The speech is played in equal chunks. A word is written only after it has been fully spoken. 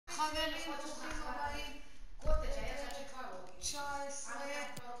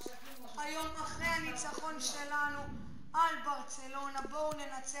בואו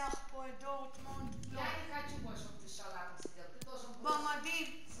ננצח פה את דורטמונד. Я не хочу больше, чтобы ты шалатом сидел. Ты должен был... במדים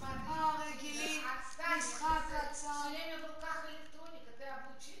הרגילים, משחק קצר. Все время в руках электроника. Ты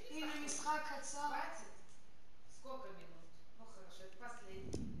обучил? הנה משחק קצר. Хватит? Сколько минут? Ну хорошо, это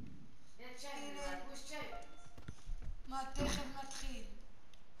последний. Я чай наливаю, будешь чай пить? מה, תכף נתחיל.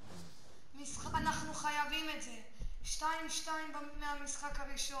 אנחנו חייבים את זה. 2-2 מהמשחק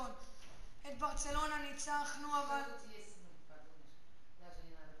הראשון. את ברצלונה ניצחנו, אבל...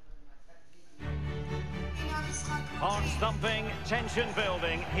 Heart thumping, tension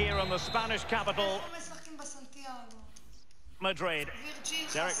building here in the Spanish capital, Madrid.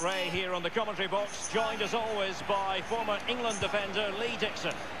 Derek Ray here on the commentary box, joined as always by former England defender Lee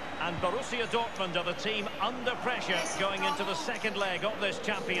Dixon. And Borussia Dortmund are the team under pressure going into the second leg of this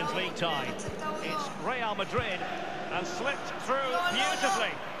Champions League tie. It's Real Madrid and slipped through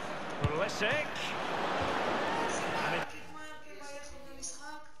beautifully. Pulisic.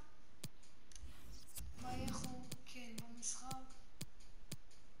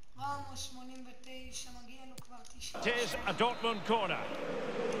 It is a Dortmund corner.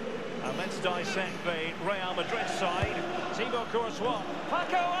 And let's dissect the Real Madrid side. Thibaut Courtois.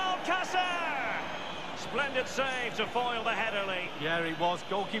 Paco Alcácer! Splendid save to foil the header, Lee. Yeah, he was.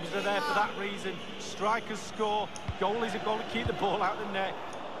 Goalkeepers are there for that reason. Strikers score. Goalies have got to keep the ball out of the net.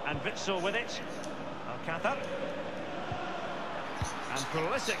 And Witsel with it. Alcácer. And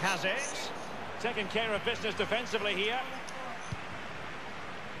Pulisic has it. Taking care of business defensively here.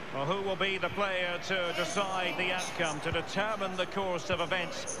 Well, who will be the player to decide the outcome, to determine the course of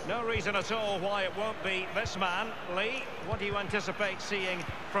events? No reason at all why it won't be this man. Lee, what do you anticipate seeing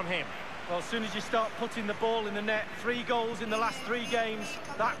from him? Well, as soon as you start putting the ball in the net, 3 goals in the last 3 games,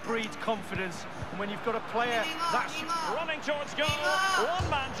 that breeds confidence. And when you've got a player that's running towards goal, one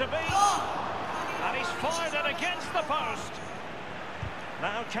man to beat, and he's fired it against the post.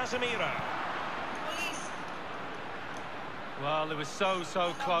 Now Casemiro. Well, they were so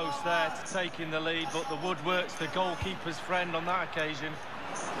close there to taking the lead, but the woodwork's the goalkeeper's friend on that occasion.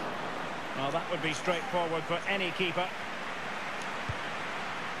 Well, that would be straightforward for any keeper.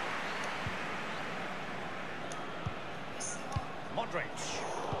 Modric.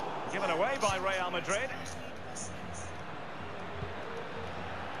 Given away by Real Madrid.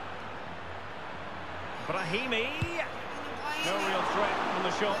 Brahimi. No real threat on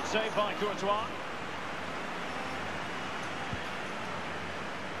the shot, saved by Courtois.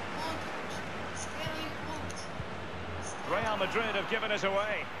 Real Madrid have given us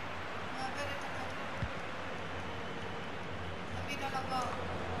away.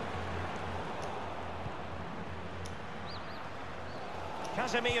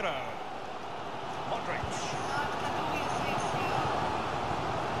 Casemiro. Modric.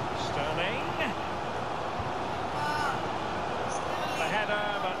 Sterling. The header,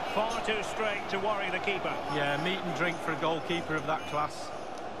 but far too straight to worry the keeper. Yeah, meat and drink for a goalkeeper of that class.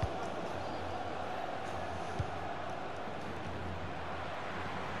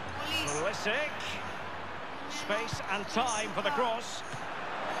 Pulisic. Space and time for the cross.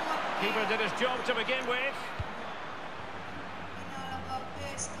 Keeper did his job to begin with.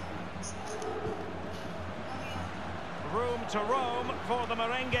 Room to roam for the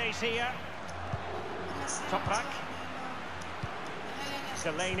merengues here. Toprak.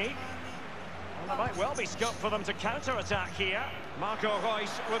 Delaney. Well, there might well be scope for them to counter-attack here. Marco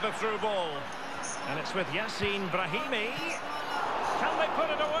Reus with a through ball. And it's with Yassine Brahimi. Can they put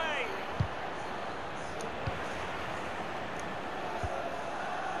it away?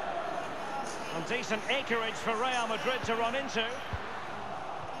 And decent acreage for Real Madrid to run into.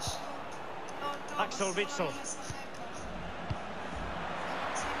 Axel Witsel.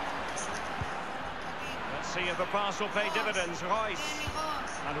 Let's see if the pass will pay dividends. Reus.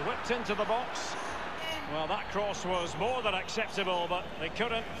 And whipped into the box. Well, that cross was more than acceptable, but they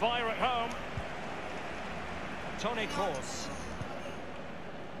couldn't fire it home. Toni Kroos.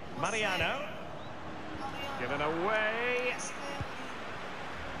 Mariano. Given away.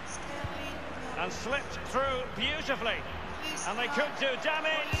 And slipped through beautifully. And they could do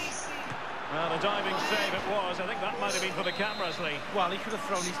damage. Well, the diving save it was. I think that might have been for the cameras, Lee. Well, he could have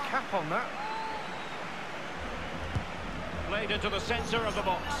thrown his cap on that. Played into the centre of the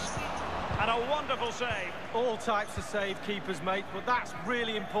box. And a wonderful save. All types of save keepers make, but that's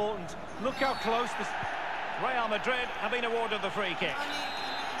really important. Look how close this... Real Madrid have been awarded the free kick.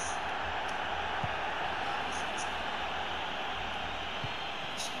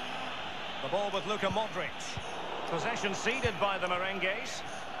 The ball with Luka Modric. Possession ceded by the merengues.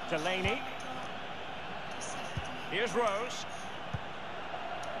 Delaney. Here's Rose.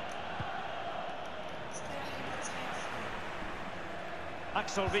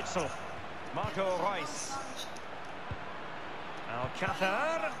 Axel Witsel. Marco Reus.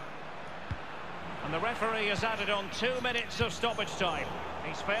 Alcácer. And the referee has added on 2 minutes of stoppage time.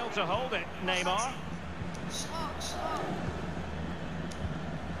 He's failed to hold it, Neymar.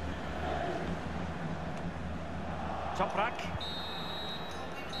 Toprak.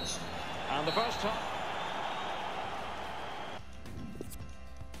 And the first time.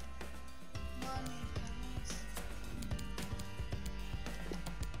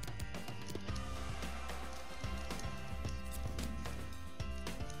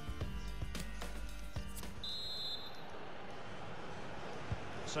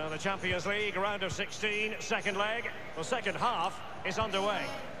 So the Champions League round of 16, second leg. The second half is underway.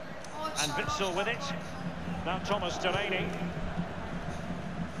 And Witsel with it. Now Thomas Delaney.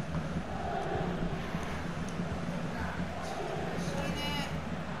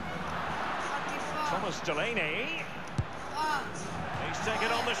 Thomas Delaney. He's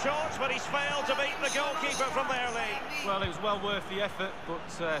taken on the shots, but he's failed to beat the goalkeeper from there, Lee. Well, it was well worth the effort,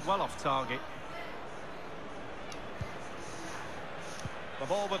 but well off target. The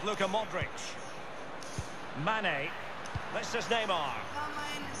ball with Luka Modric. Mane. This is Neymar.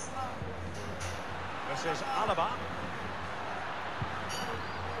 This is Alaba.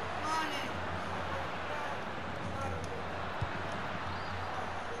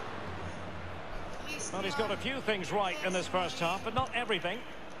 Well, he's got a few things right in this first half, but not everything.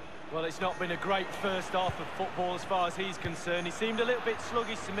 Well, it's not been a great first half of football as far as he's concerned. He seemed a little bit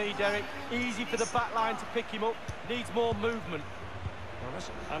sluggish to me, Derek. Easy for the back line to pick him up. Needs more movement.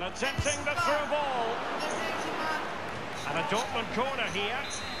 And attempting the through ball. And a Dortmund corner here.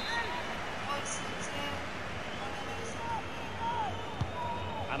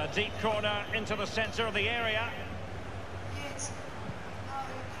 And a deep corner into the centre of the area.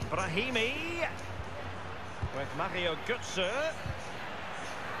 Brahimi with Mario Götze.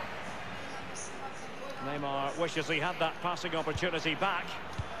 Neymar wishes he had that passing opportunity back.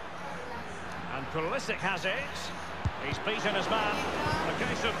 And Pulisic has it. He's beaten his man. A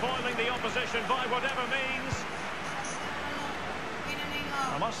case of foiling the opposition by whatever means.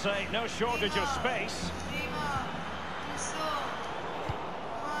 I must say, no shortage of space.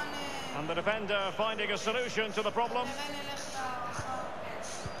 And the defender finding a solution to the problem.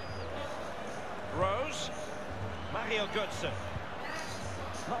 Rose. Mario Götze.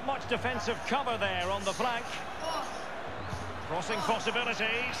 Not much defensive cover there on the flank. Crossing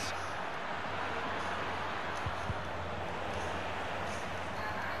possibilities.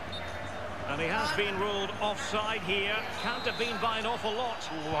 And he has been ruled offside here. Can't have been by an awful lot.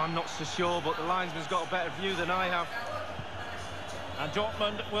 Oh, I'm not so sure, but the linesman's got a better view than I have. And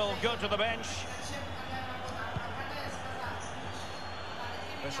Dortmund will go to the bench.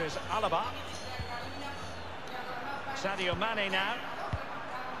 This is Alaba. Sadio Mane now.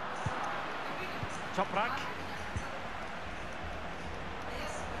 Toprak.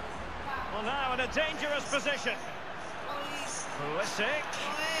 Well, now in a dangerous position. Pulisic.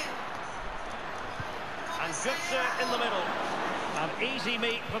 And Götze in the middle. An easy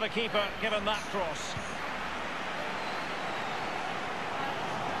meet for the keeper, given that cross.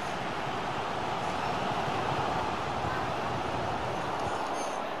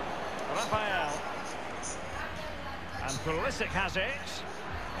 Rafael. And Pulisic has it.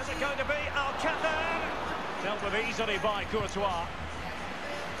 Is it going to be Alcácer? Dealt with easily by Courtois.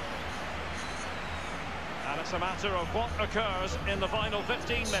 And it's a matter of what occurs in the final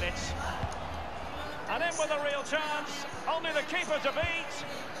 15 minutes. And in with a real chance. Only the keeper to beat.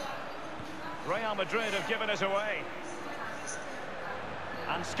 Real Madrid have given it away.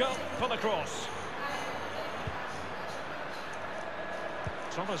 And scope for the cross.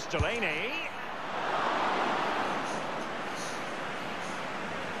 Thomas Delaney.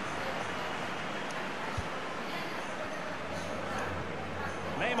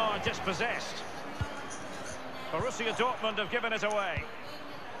 Neymar dispossessed. Borussia Dortmund have given it away.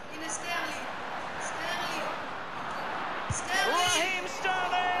 Raheem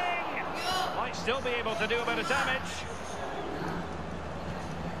Sterling! Might still be able to do a bit of damage.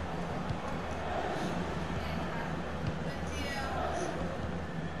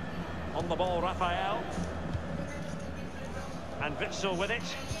 On the ball, Rafael. And Witsel with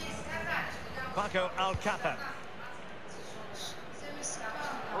it. Paco Alcácer.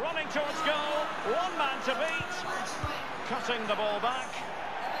 Running towards goal. One man to beat. Cutting the ball back.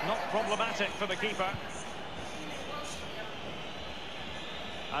 Not problematic for the keeper.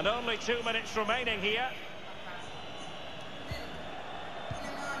 And only 2 minutes remaining here.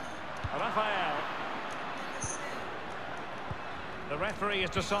 Rafael. The referee has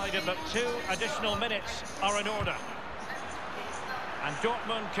decided that 2 additional minutes are in order. And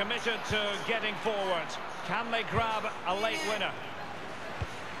Dortmund committed to getting forward. Can they grab a late winner?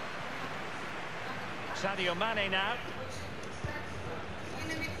 Sadio Mane now.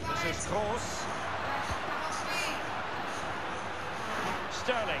 This is Kroos.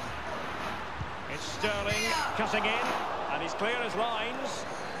 Sterling. It's Sterling cutting in, and he's clear as lines.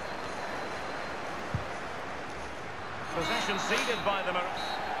 Possession ceded by them.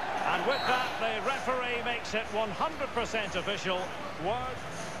 And with that, the referee makes it 100% official. Word.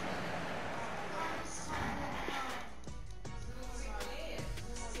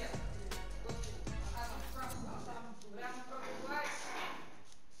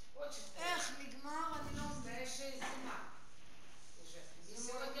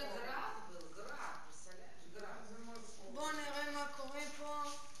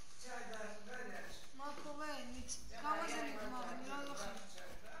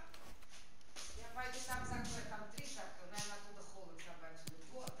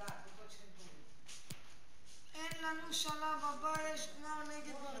 שלב הבא יש גמר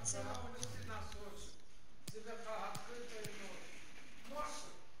נגד ברצלונה.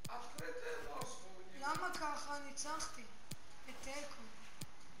 למה ככה? ניצחתי. בתיקו.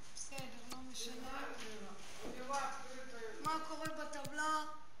 בסדר, לא משנה. מה קורה בטבלה?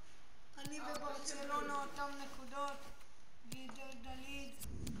 אני בברצלונה אותם נקודות. דליד.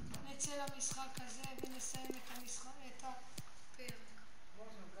 נצא למשחק הזה ונסיים את הפרק.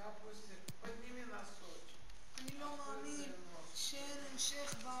 אני לא מאמין שאין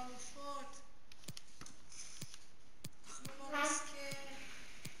המשך באלופות. אנחנו לא נזכה,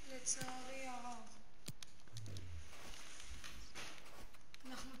 לצערי הרב.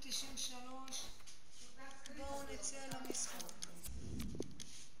 אנחנו 93. בואו נצא למשחק.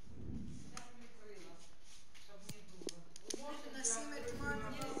 נשים את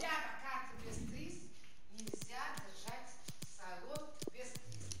מנו.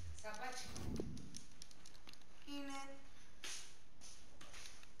 הנה,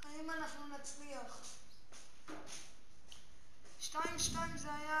 האם אנחנו נצליח? 2-2 זה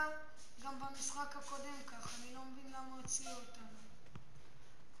היה גם במשחק הקודם כך, אני לא מבין למה הוציאו אותנו.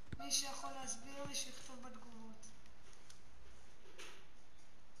 מי שיכול להסביר לי שיכתוב בתגובות.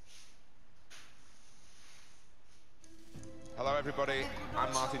 Hello everybody,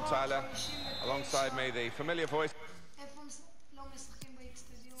 I'm Martin Tyler. Alongside me the familiar voice.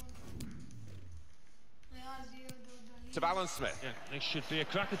 To Alan Smith. Yeah, it should be a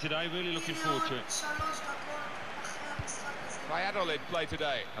cracker today, really looking forward to it. Valladolid play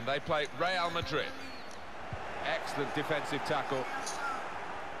today, and they play Real Madrid. Excellent defensive tackle.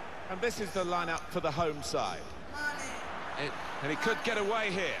 And this is the lineup for the home side. And he could get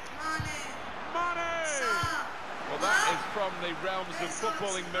away here. Mane! Well, that is from the realms of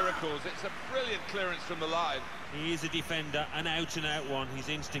footballing miracles. It's a brilliant clearance from the line. He is a defender, an out-and-out one. His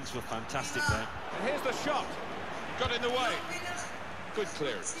instincts were fantastic there. And here's the shot. Got in the way. Good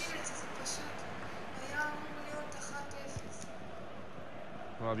clearance.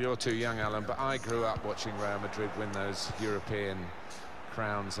 Well, you're too young, Alan, but I grew up watching Real Madrid win those European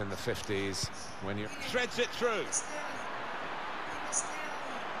crowns in the 50s when you... Threads it through.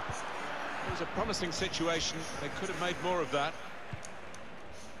 It was a promising situation. They could have made more of that.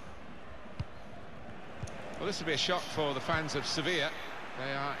 Well, this will be a shock for the fans of Sevilla.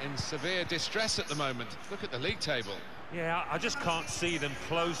 They are in severe distress at the moment. Look at the league table. Yeah, I just can't see them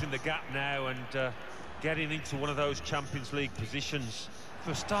closing the gap now and getting into one of those Champions League positions.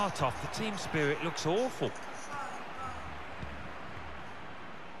 For a start off, the team spirit looks awful.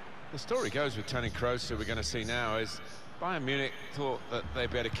 The story goes with Toni Kroos, who we're going to see now, is Bayern Munich thought that they'd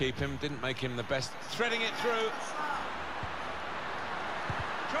be able to keep him, didn't make him the best. Threading it through.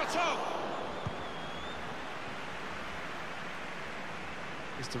 Shot on!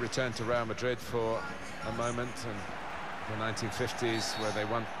 Is to return to Real Madrid for a moment, and the 1950s where they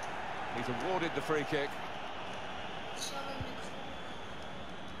won. He's awarded the free kick.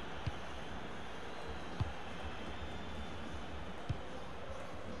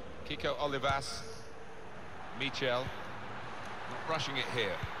 Kiko Olivas, Michel, not rushing it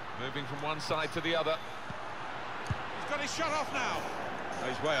here, moving from one side to the other. He's got his shot off now. Oh,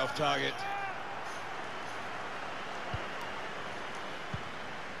 he's way off target.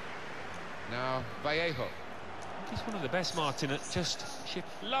 Now Vallejo. He's one of the best, Martin, at just chip.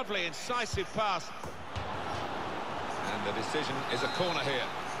 Lovely, incisive pass. And the decision is a corner here.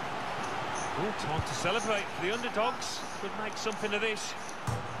 Oh, time to celebrate for the underdogs. Could make something of this.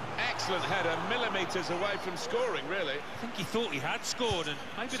 Excellent header, millimetres away from scoring, really. I think he thought he had scored, and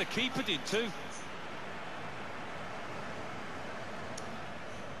maybe the keeper did too.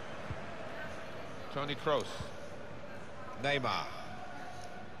 Toni Kroos. Neymar.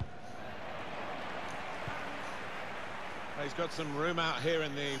 He's got some room out here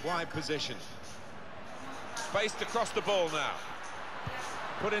in the wide position. Spaced across the ball now.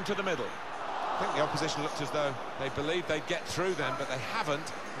 Put into the middle. I think the opposition looked as though they believed they'd get through them, but they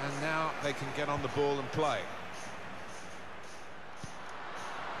haven't, and now they can get on the ball and play.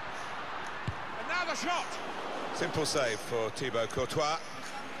 And now the shot! Simple save for Thibaut Courtois.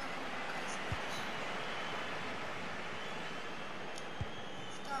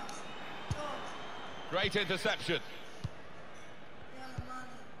 Great interception.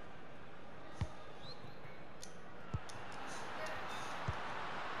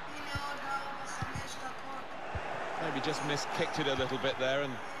 Maybe just kicked it a little bit there,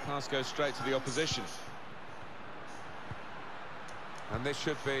 and pass goes straight to the opposition. And this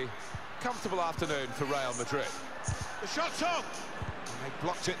should be a comfortable afternoon for Real Madrid. The shot's on! And they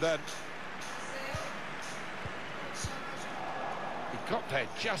blocked it then. He got there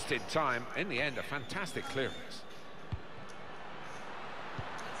just in time. In the end, a fantastic clearance.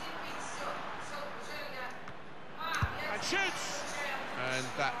 And shoots! And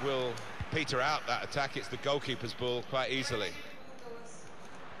that will peter out that attack. It's the goalkeeper's ball quite easily.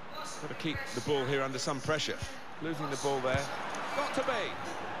 Got to keep the ball here under some pressure. Losing the ball there. Got to be.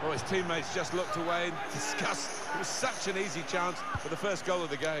 Oh, his teammates just looked away and discussed. It was such an easy chance for the first goal of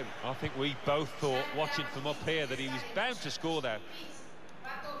the game. I think we both thought, watching from up here, that he was bound to score there.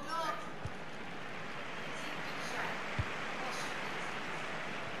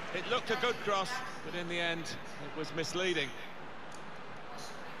 It looked a good cross, but in the end, it was misleading.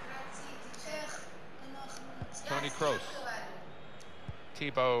 Toni Kroos.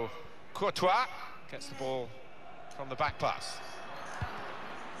 Thibaut Courtois gets the ball from the back pass.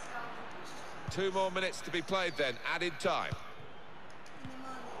 2 more minutes to be played then, added time.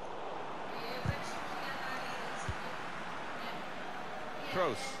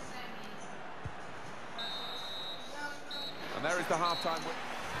 Kroos. And there is the half-time win.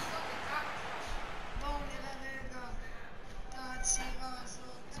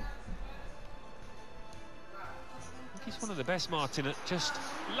 He's one of the best, Martin, at just...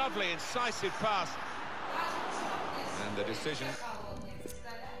 Lovely, incisive pass. And the decision...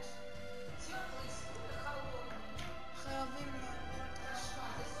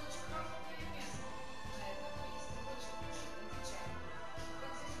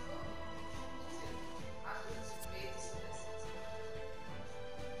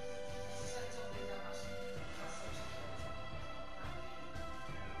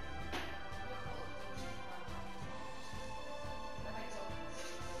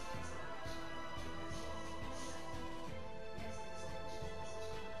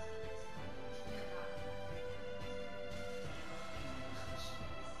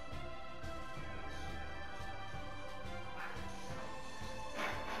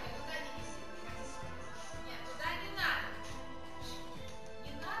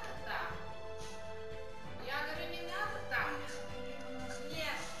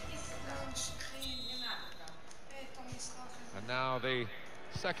 Now the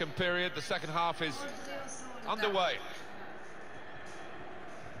second period, the second half is underway.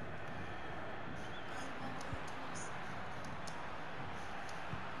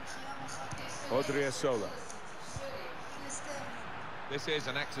 Odriozola. This is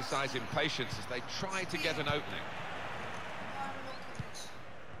an exercise in patience as they try to get an opening.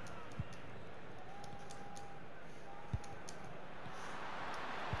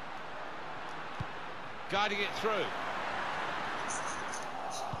 Guiding it through.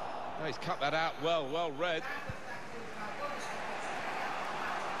 Oh, he's cut that out well read.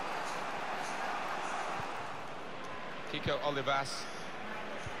 Kiko Olivas.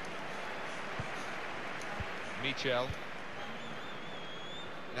 Michel.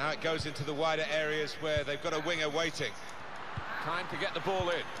 Now it goes into the wider areas where they've got a winger waiting. Time to get the ball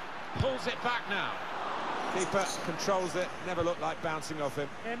in. Pulls it back now. Keeper controls it, never looked like bouncing off him.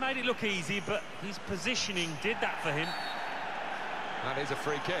 It made it look easy, but his positioning did that for him. That is a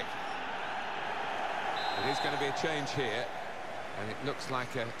free kick. It is going to be a change here, and it looks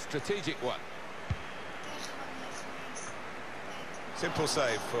like a strategic one. Simple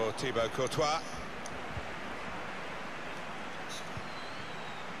save for Thibaut Courtois.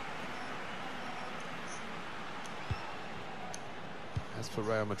 As for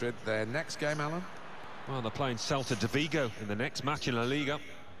Real Madrid, their next game, Alan? Well, they're playing Celta de Vigo in the next match in La Liga,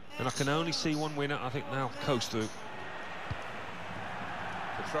 and I can only see one winner. I think they'll coast through.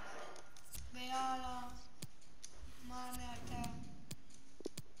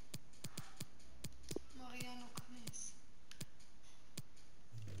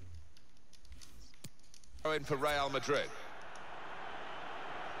 In for Real Madrid.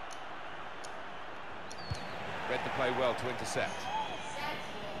 Read the play well to intercept.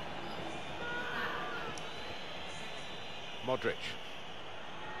 Modric.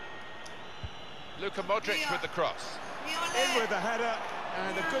 Luka Modric with the cross. In with the header,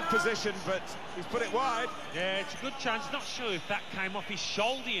 and a good position, but he's put it wide. Yeah, it's a good chance. Not sure if that came off his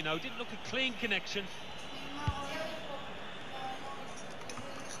shoulder, you know. Didn't look a clean connection.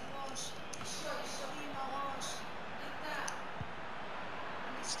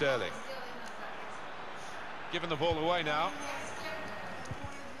 Sterling. Giving the ball away now.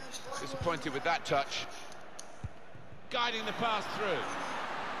 Disappointed with that touch. Guiding the pass through.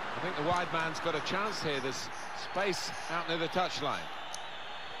 I think the wide man's got a chance here. There's space out near the touchline.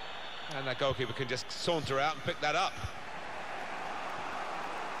 And that goalkeeper can just saunter out and pick that up.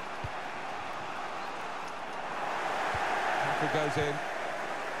 Tackle goes in.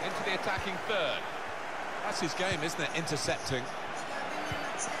 Into the attacking third. That's his game, isn't it? Intercepting.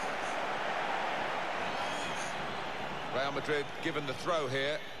 Real Madrid given the throw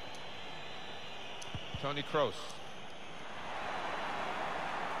here. Toni Kroos.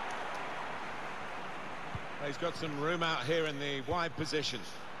 He's got some room out here in the wide position.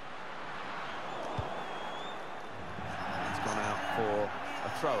 It's gone out for a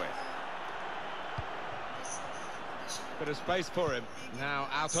throw-in. Bit of space for him. Now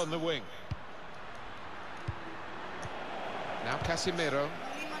out on the wing. Now Casemiro.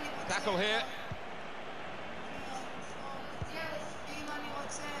 Tackle here.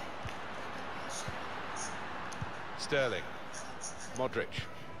 Sterling. Modric.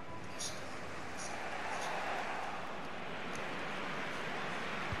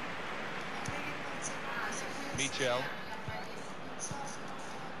 Michel.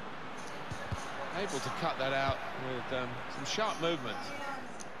 Able to cut that out with some sharp movement.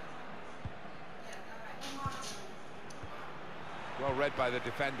 Well read by the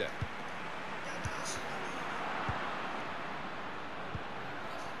defender.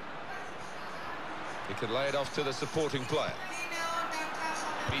 He can lay it off to the supporting player.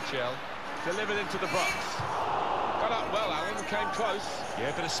 Michel delivered into the box. Got up well, Alan, came close. Yeah,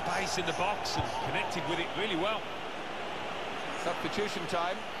 a bit of space in the box and connected with it really well. Substitution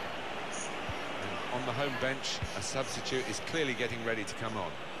time. And on the home bench, a substitute is clearly getting ready to come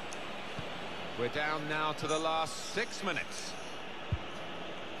on. We're down now to the last 6 minutes.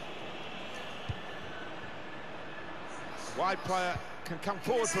 Wide player can come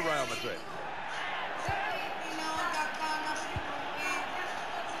forward for Real Madrid.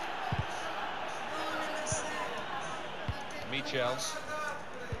 Michel.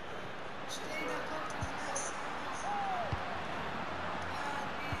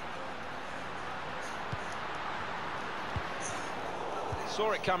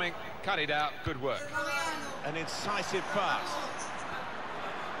 Saw it coming, cut it out, good work. An incisive pass.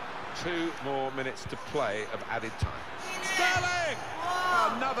 2 more minutes to play of added time. Sterling!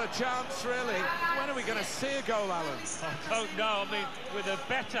 Another chance, really. When are we going to see a goal, Alan? I don't know. I mean, with a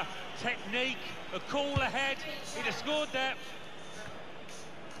better technique, a cooler head, he'd have scored there.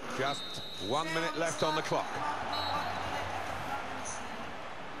 Just 1 minute left on the clock.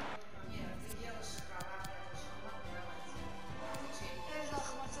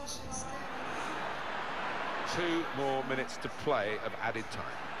 Two more minutes to play of added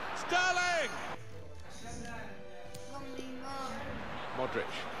time. Sterling! Modric.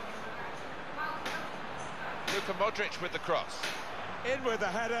 Luka Modric with the cross. In with the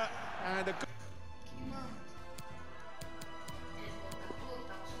header and a good...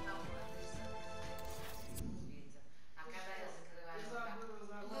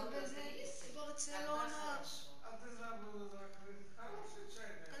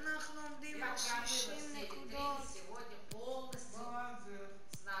 אנחנו עומדים על 60 נקודות.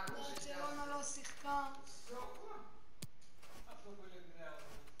 ברצלונה לא שיחקה.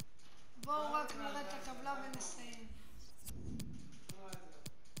 בואו רק נראה את הטבלה ונסיים.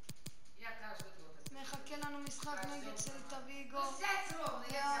 מחכה לנו משחק נגד סלטה ויגו.